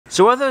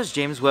So are those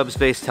James Webb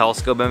Space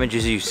Telescope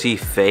images you see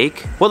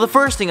fake? Well, the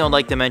first thing I would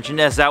like to mention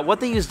is that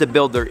what they use to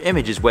build their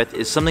images with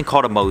is something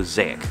called a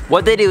mosaic.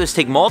 What they do is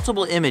take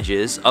multiple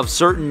images of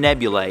certain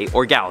nebulae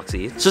or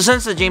galaxies. So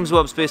since the James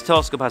Webb Space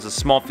Telescope has a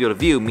small field of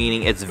view,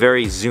 meaning it's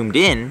very zoomed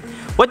in,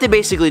 what they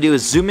basically do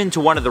is zoom into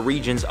one of the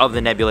regions of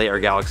the nebulae or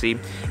galaxy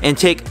and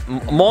take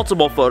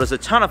multiple photos, a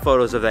ton of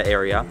photos of that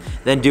area,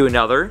 then do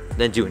another,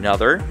 then do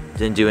another,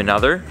 then do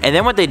another. And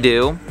then what they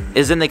do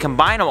is then they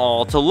combine them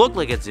all to look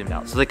like it's zoomed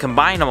out. So they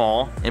combine them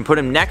all and put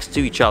them next to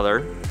each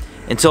other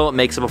until it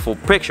makes up a full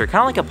picture,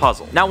 kind of like a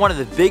puzzle. Now, one of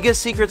the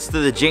biggest secrets to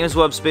the James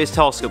Webb Space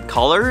Telescope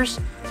colors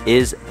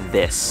is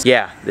this.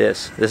 Yeah,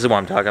 this is what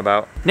I'm talking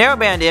about.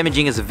 Narrowband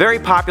imaging is a very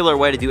popular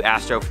way to do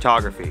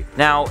astrophotography.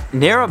 Now,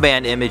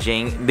 narrowband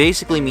imaging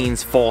basically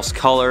means false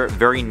color,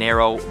 very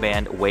narrow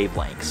band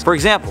wavelengths. For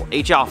example,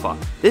 H-alpha.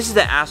 This is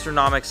the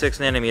astronomic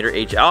 6nm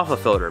H-alpha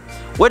filter.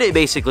 What it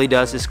basically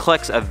does is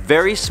collects a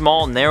very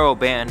small narrow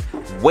band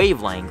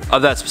wavelength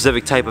of that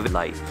specific type of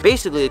light.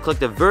 Basically, it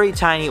collects a very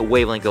tiny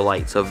wavelength of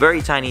light, so a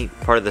very tiny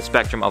part of the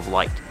spectrum of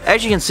light.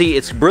 As you can see,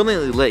 it's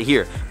brilliantly lit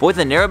here, but with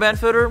the narrowband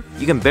filter,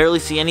 you can barely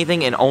see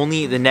anything and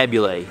only the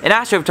nebulae. In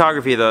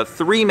astrophotography, there are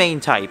three main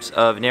types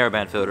of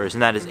narrowband filters,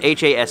 and that is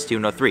HAS2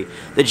 and O3.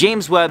 The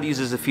James Webb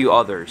uses a few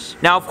others.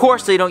 Now, of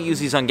course, they don't use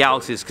these on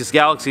galaxies because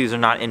galaxies are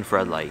not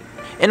infrared light.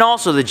 And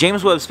also, the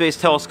James Webb Space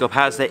Telescope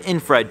has the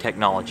infrared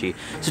technology,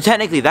 so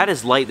technically that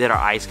is light that our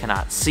eyes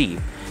cannot see.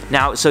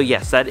 Now, so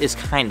yes, that is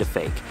kind of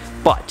fake,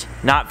 but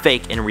not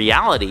fake in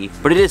reality,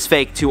 but it is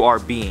fake to our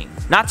being.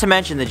 Not to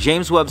mention, the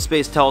James Webb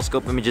Space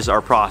Telescope images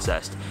are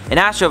processed. In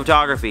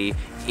astrophotography,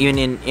 even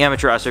in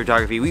amateur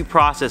astrophotography, we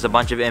process a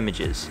bunch of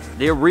images.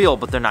 They're real,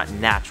 but they're not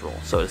natural,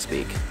 so to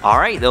speak.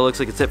 Alright, that looks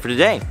like it's it for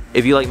today.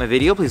 If you like my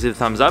video, please leave a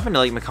thumbs up, and if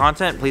you like my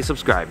content, please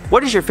subscribe.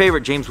 What is your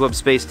favorite James Webb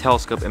Space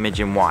Telescope image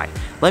and why?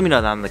 Let me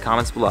know down in the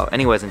comments below.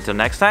 Anyways, until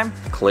next time,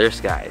 clear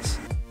skies.